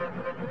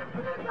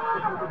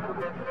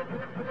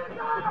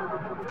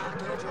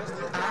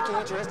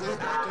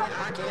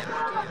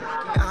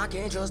I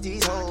can't trust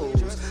these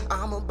hoes.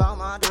 I'm about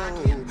my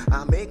dough.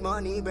 I make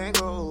money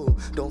bankroll.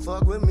 Don't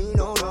fuck with me,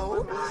 no.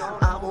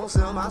 I won't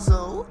sell my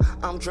soul.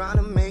 I'm trying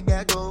to make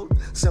that gold.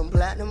 Some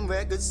platinum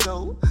records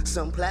sold,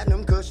 some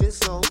platinum cushions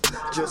sold.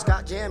 Just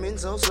got jamming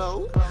so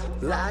slow.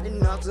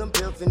 Lighting up some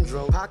pilf and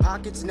dro.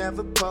 Pockets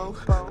never pro.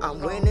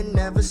 I'm winning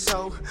never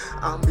so.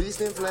 I'm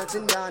beastin',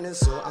 flexing,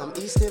 dinosaur. I'm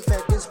east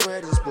infecting,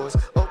 spreading sports.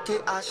 Okay,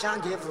 I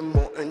shine, give them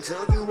more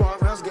until you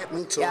or else get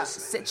me tossed. Yeah,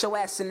 sit your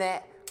ass in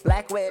that.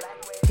 Black whip,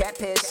 cat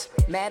piss,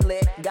 mad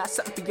lit, got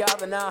something for y'all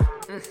to know.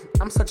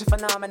 I'm such a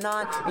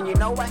phenomenon, and you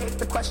know I hate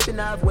the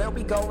question of where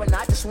we go, and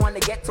I just want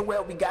to get to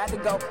where we gotta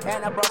go.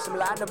 And I brought some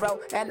line to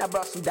roll, and I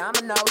brought some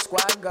domino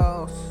squad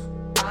goes.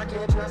 I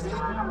can't trust it.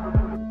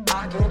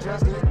 I can't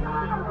trust it.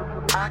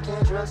 I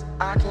can't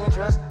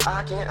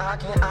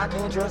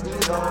trust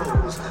these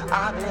hoes.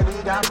 I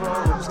barely got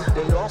bros.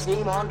 They all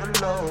scheme on the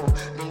low.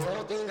 They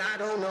all think I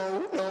don't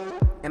know.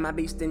 Am I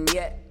beastin'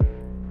 yet?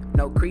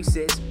 No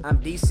creases, I'm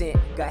decent.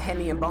 Got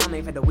Henny and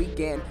Balmain for the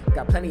weekend.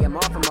 Got plenty of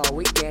more from all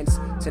weekends.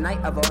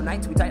 Tonight of all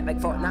nights, we tight like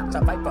Fort Knox.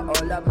 I fight for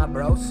all of my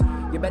bros.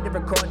 You better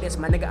record this,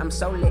 my nigga, I'm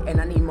so lit and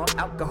I need more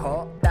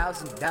alcohol.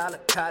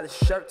 $1,000 collar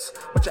shirts.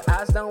 But your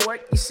eyes don't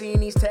work, you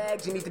seeing these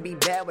tags. You need to be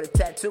bad with a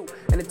tattoo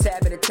and a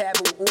tab and a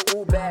taboo.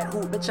 Ooh, bad,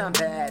 who, bitch, I'm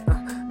bad.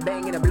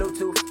 Banging a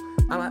Bluetooth.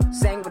 I'ma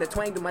sang with a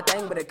twang, do my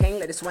thing, but I can't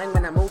let it swing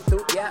when I move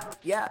through. Yeah.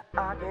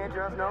 I can't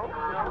trust no.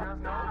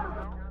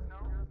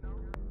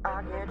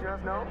 I can't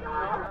trust no.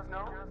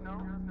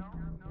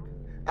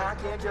 I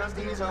can't trust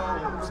these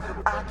hoes.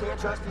 I can't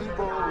trust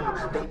people.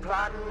 They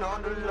plotting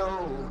on the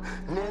low.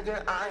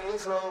 Nigga, I ain't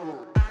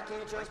slow. I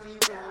can't trust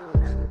people.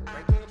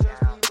 I can't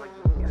trust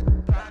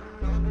people.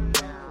 Plotting on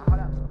the low.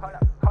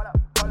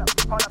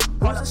 Hold up.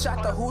 Who's a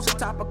shot the who's a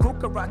top of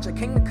Kukaracha?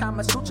 King of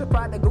Kama Sutra,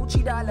 Prada,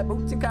 Gucci, Dollar,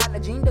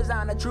 Boutique, Jean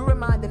designer, true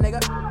reminder,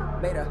 nigga.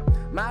 Later,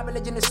 my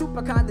religion is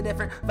super kinda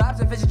different. Vibes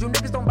and fishes, you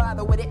niggas don't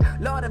bother with it.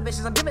 Lord of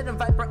vicious, I'm giving them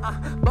viper.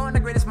 Born the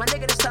greatest, my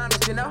nigga, this time,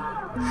 you know.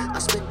 I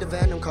spit the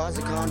venom, cause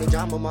the carnage.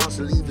 I'm a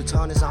monster, leave it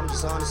honest. I'm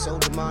just honest, so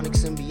demonic,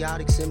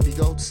 symbiotic,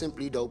 symbiote,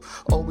 simply dope.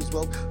 Always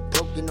woke,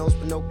 poke your nose,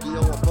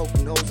 Pinocchio. I'm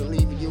poking holes and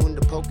leaving you in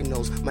the poking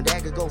nose. My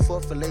dagger go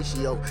for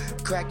fellatio,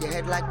 crack your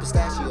head like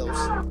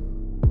pistachios.